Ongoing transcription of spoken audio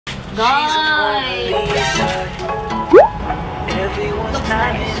Guys! Looks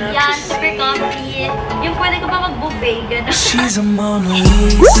nice. Yan, super comfy. Yung pwede ko pa mag-buffet, gano'n.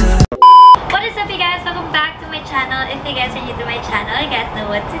 What is up, you guys? Welcome back to my channel. If you guys are new to my channel, you guys know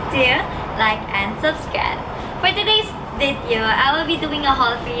what to do. Like and subscribe. For today's video, I will be doing a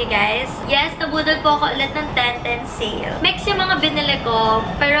haul for you guys. Yes, nabudol po ako ulit ng 10.10 sale. Mix yung mga binili ko,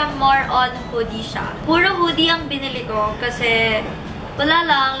 pero more on hoodie siya. Puro hoodie ang binili ko kasi wala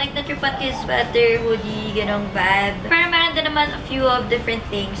lang, like natripat ko yung sweater, hoodie, ganong vibe. Pero meron din naman a few of different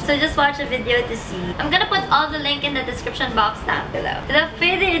things. So just watch the video to see. I'm gonna put all the link in the description box down below. Without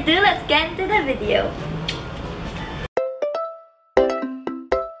further ado, let's get into the video.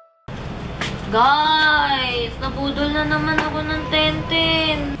 Guys, nabudol na naman ako ng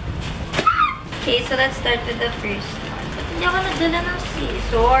 10.10. Okay, so let's start with the first one. Ba't hindi ako nagdala ng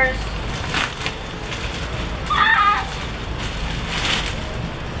scissors?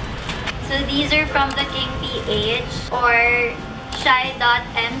 So these are from the King PH or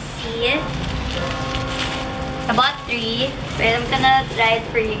Shy.mc. I bought 3, but I'm gonna try it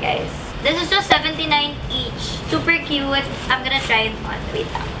for you guys. This is just 79 each. Super cute. I'm gonna try it on.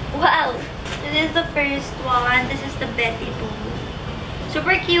 Wait lang. Wow! This is the first one. This is the Betty Boo.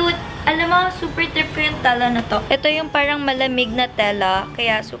 Super cute. Alam mo, super trip ko yung tela na to. Ito yung parang malamig na tela,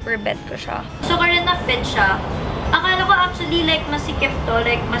 kaya super bet ko siya. So, rin na fit siya. Akala ko actually like masikip to,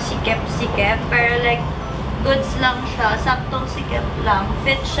 like masikip-sikip, pero like goods lang siya, saktong sikip lang.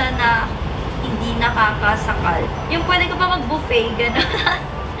 Fit siya na hindi nakakasakal. Yung pwede ko pa mag-buffet, gano'n.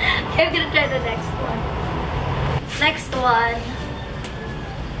 Okay, I'm gonna try the next one. Next one.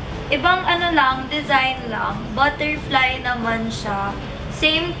 Ibang ano lang, design lang. Butterfly naman siya.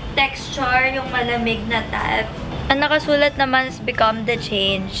 Same texture, yung malamig na type. Ang nakasulat naman is become the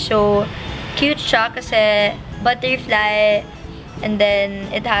change. So, cute siya kasi butterfly, and then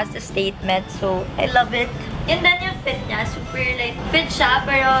it has the statement, so I love it. And then yung fit niya, super like fit siya,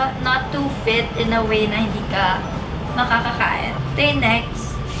 pero not too fit in a way na hindi ka makakakain. Ito yung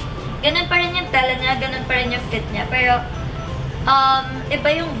next. Ganun pa rin yung tela niya, ganun pa rin yung fit niya, pero iba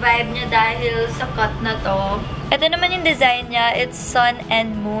yung vibe niya dahil sa cut na to. Ito naman yung design niya, it's sun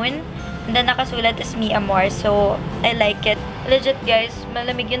and moon. And then nakasulat is Me Amor, so I like it. Legit guys,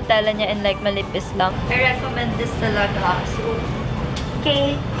 malamig yung tela niya and like malipis lang. I recommend this talaga. So,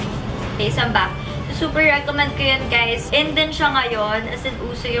 okay. Okay, so I'm back. So, super recommend ko yun guys. In din siya ngayon, as in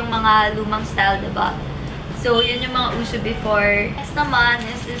uso yung mga lumang style, diba? So, yun yung mga uso before. Next naman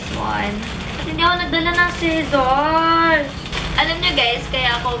is this one. At hindi ako nagdala ng scissors. Alam nyo guys,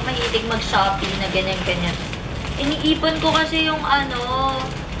 kaya ako mahilig mag-Shopee na ganyan-ganyan. Iniipon ko kasi yung ano,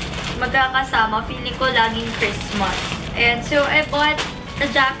 magkakasama. Feeling ko laging Christmas. And so, I bought a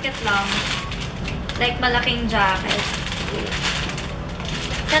jacket lang. Like, malaking jacket.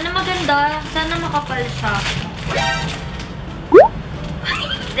 Sana maganda. Sana makapal siya.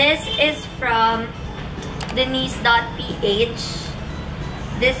 This is from Denise.ph.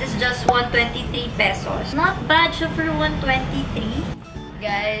 This is just 123 pesos. Not bad siya for 123.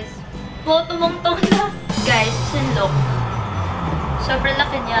 Guys, tumungtong na. Guys, look. Sobrang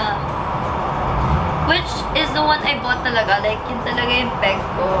laki niya. Which is the one I bought talaga. Like, yun talaga yung peg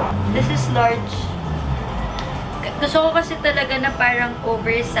ko. This is large. Gusto ko kasi talaga na parang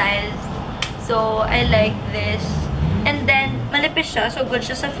oversized. So, I like this. And then, malipis siya. So, good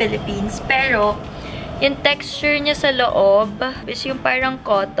siya sa Philippines. Pero, yung texture niya sa loob is yung parang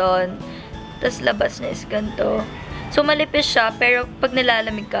cotton. Tapos, labas na is ganito. So, malipis siya. Pero, pag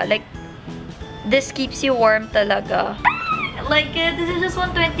nilalamig ka, like, this keeps you warm talaga. Like it. This is just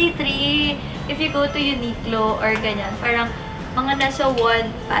 123. If you go to Uniqlo or ganyan, parang mga nasa 1.5,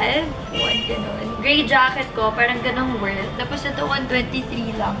 1 ganun. Gray jacket ko, parang ganung worth. Tapos ito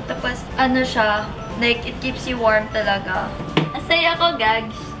 123 lang. Tapos ano siya, like it keeps you warm talaga. Asaya ako,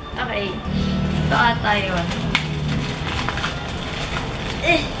 gags. Okay. Ito ata yun.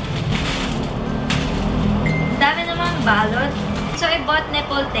 Dami namang balot. So I bought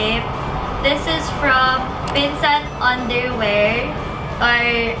nipple tape. This is from Pinsan Underwear or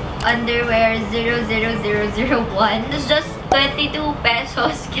Underwear 00001. It's just 22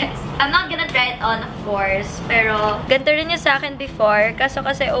 pesos, guys. I'm not gonna try it on, of course. Pero, ganito rin yung sa akin before. Kaso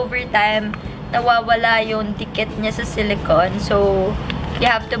kasi over time, nawawala yung dikit niya sa silicone. So, you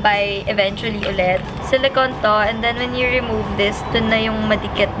have to buy eventually ulit. Silicone to. And then, when you remove this, dun na yung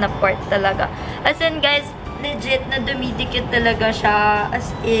madikit na part talaga. As in, guys, legit na dumidikit talaga siya. As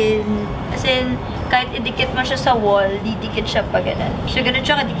in, kahit idikit mo siya sa wall, didikit siya pa ganun. So, ganun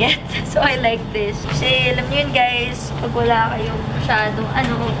siya kadikit. So, I like this. Kasi, alam niyo yun, guys, pag wala kayong masyadong,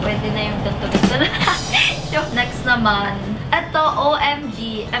 pwede na yung ganito. So, next naman, Ito,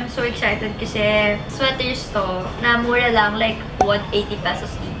 OMG, I'm so excited kasi sweaters to na mura lang, like 180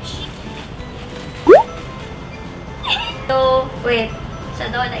 pesos each. So, wait. Siya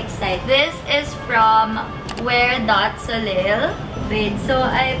daw na-excite. This is from wear.solil. Wait, so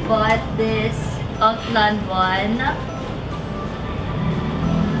I bought this Outland one.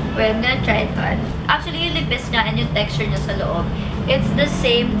 Wait, I'm gonna try it on. Actually, yung lipis niya and yung texture niya sa loob, it's the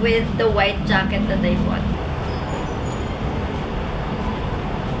same with the white jacket that I bought.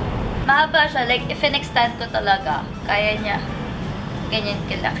 Mahaba siya. Like, if in-extend ko talaga, kaya niya. Ganyan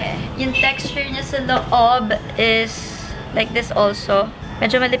kalaki. Yung texture niya sa loob is like this also.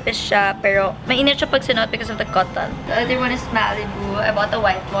 Medyo malipis siya, pero mainit siya pag sinuot because of the cotton. The other one is Malibu. I bought a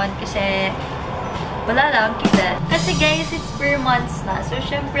white one kasi wala lang, kita. Kasi guys, it's per months na. So,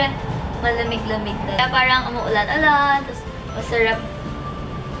 syempre, malamig-lamig na. Kaya parang umuulan-ulan, tapos masarap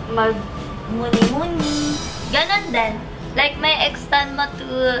mag-muni-muni. Ganon din. Like, may extend mo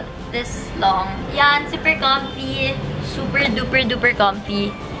to this long. Yan, super comfy. Super duper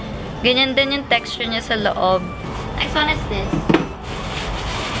comfy. Ganyan din yung texture niya sa loob. Next one is this.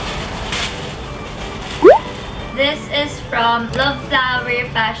 This is from Loveflower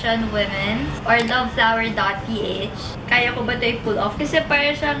Fashion Women's or loveflower.ph. Kaya ko ba ito i-pull off? Kasi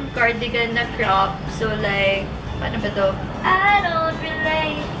parang siyang cardigan na crop. So like, paano ba ito? I don't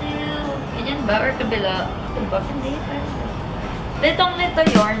relate to... Ganyan ba? Or kabila? Ito ba? Hindi. Litong-lito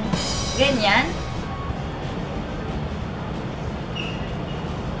yarn. Ganyan.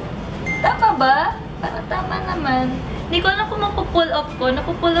 Tama ba? Parang tama naman. Hindi ko alam kung mapupull off ko.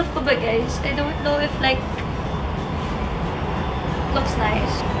 Napupull off ko ba, guys? I don't know if like... Looks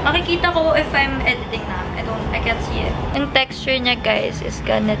nice. Makikita ko if I'm editing na. I can't see it. Yung texture niya, guys, is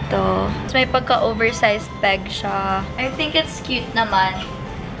ganito. So, may pagka-oversized peg siya. I think it's cute naman.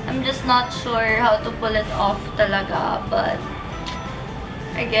 I'm just not sure how to pull it off talaga, but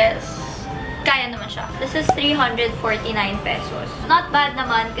I guess kaya naman siya. This is 349 pesos. Not bad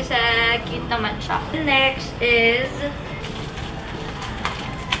naman kasi cute naman siya. Next is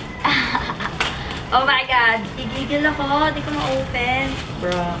oh my god! Gigigil ako. Hindi ko ma-open.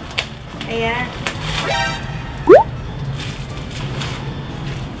 Bro. Ayan.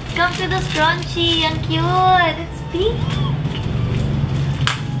 Come to the scrunchie. Ang cute. It's pink.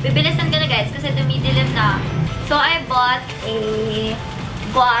 Bibilisan ko na guys kasi dumidilim na. So, I bought a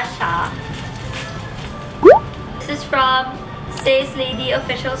gua sha. This is from Says Lady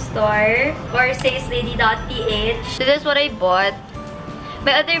Official Store or sayslady.ph. So, this is what I bought.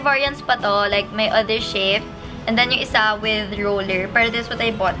 May other variants pa to, like may other shape. And then yung isa with roller. Pero this is what I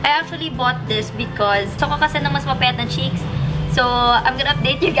bought. I actually bought this because gusto ko kasi ng mas mapayat na cheeks. So, I'm gonna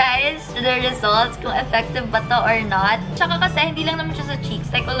update you guys to the results kung effective ba to or not. Tsaka kasi, hindi lang naman siya sa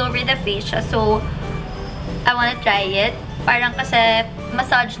cheeks. Like, all over the face siya. So, I wanna try it. Parang kasi,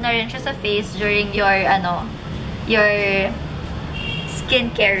 massage na rin siya sa face during your, your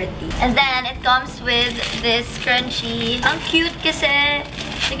skincare routine. And then, it comes with this scrunchie. Ang cute kasi,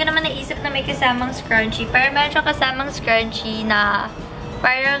 hindi ko naman naisip na may kasamang scrunchie. Pero meron siya kasamang scrunchie na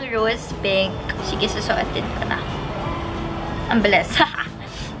parang rose pink. Sige, susuotin ko na. Ang bilis.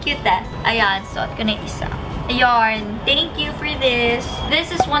 Cute eh. Ayan, suot ko na yung isa. Ayan. Thank you for this.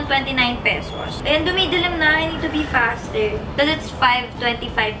 This is 129 pesos. And dumidilim na. I need to be faster. Because it's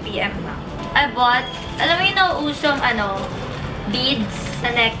 5:25 PM na. I bought, alam mo yung nauusong, beads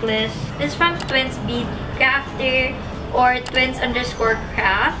na necklace. This is from Twins Bead Crafter or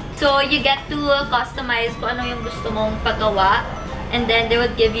twins_craft. So, you get to customize kung ano yung gusto mong paggawa. And then, they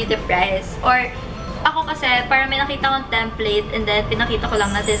would give you the price. Or, ako kasi, parang may nakita kong template and then pinakita ko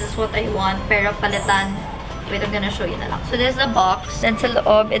lang na this is what I want. Pero palitan. Wait, I'm gonna show you na lang. So, this is the box. Then sa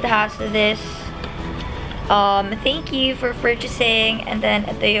loob, it has this thank you for purchasing. And then,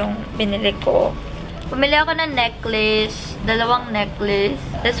 ito yung binili ko. Pumili ako ng necklace. Dalawang necklace.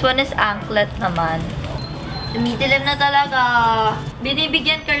 This one is anklet naman. Dumidilim na talaga.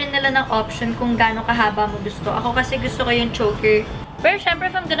 Binibigyan ka rin nila ng option kung gaano kahaba mo gusto. Ako kasi gusto ko yung choker. Pero syempre,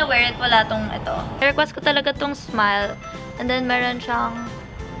 if I'm gonna wear it, wala tong ito. I-request ko talaga tong smile. And then, meron siyang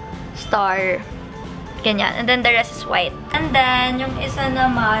star. Ganyan. And then, the rest is white. And then, yung isa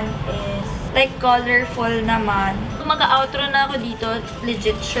naman is like colorful naman. Kung mag-outro na ako dito,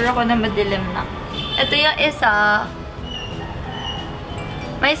 legit, sure ako na madilim na. Ito yung isa.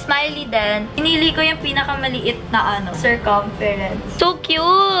 May smiley din. Pinili ko yung pinakamaliit na circumference. So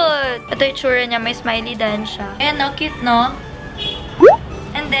cute! Ito yung tsura niya. May smiley din siya. Ayan, no? Cute, no?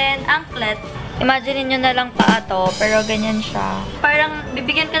 And then, anklet. Imagine nyo na lang pa ito, pero ganyan siya. Parang,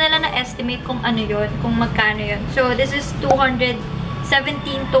 bibigyan ka nila ng estimate kung ano yun, kung magkano yun. So, this is 217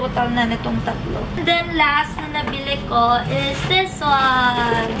 total na nitong tatlo. And then, last na nabili ko is this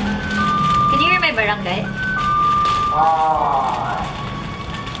one. Can you hear my barangay?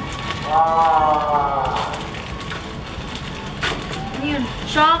 Ano yun?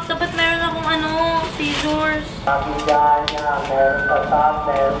 Shock! Dapat meron akong scissors. Sabi dyan niya, meron pa sa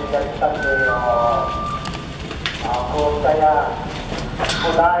meron dyan sa ngayon. Ako kaya,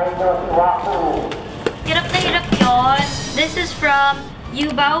 kulahin nyo si Waku. Hirap na hirap yun. This is from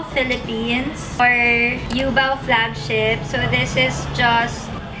Ubao Philippines or Ubao flagship. So this is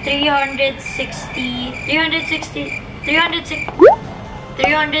just 363.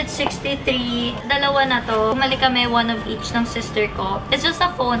 Dalawa na to. Bumali kami one of each ng sister ko. It's just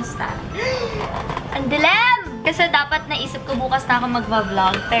a phone stand. Ang dilim! Kasi dapat naisip ko bukas na ako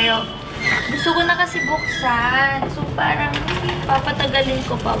magva-vlog. Pero gusto ko na kasi buksan. So parang papatagalin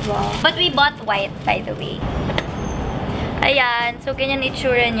ko pa ba. But we bought white, by the way. Ayan. So ganyan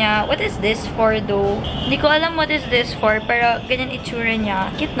itsura niya. What is this for though? Hindi ko alam what is this for. Pero ganyan itsura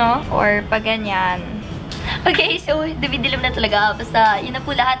niya. Cute, no? Or pag ganyan. Okay, so dilim na talaga. Basta yun na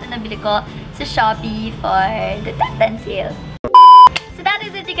po lahat na nabili ko sa Shopee for the 10.10 sale. So that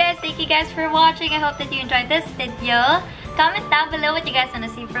is it, you guys. Thank you guys for watching. I hope that you enjoyed this video. Comment down below what you guys want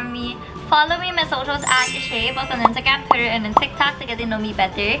to see from me. Follow me on my socials at Krisha, both on Instagram, Twitter, and on TikTok to get to know me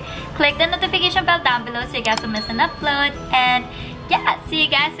better. Click the notification bell down below so you guys don't miss an upload. And yeah, see you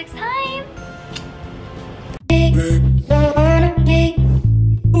guys next time.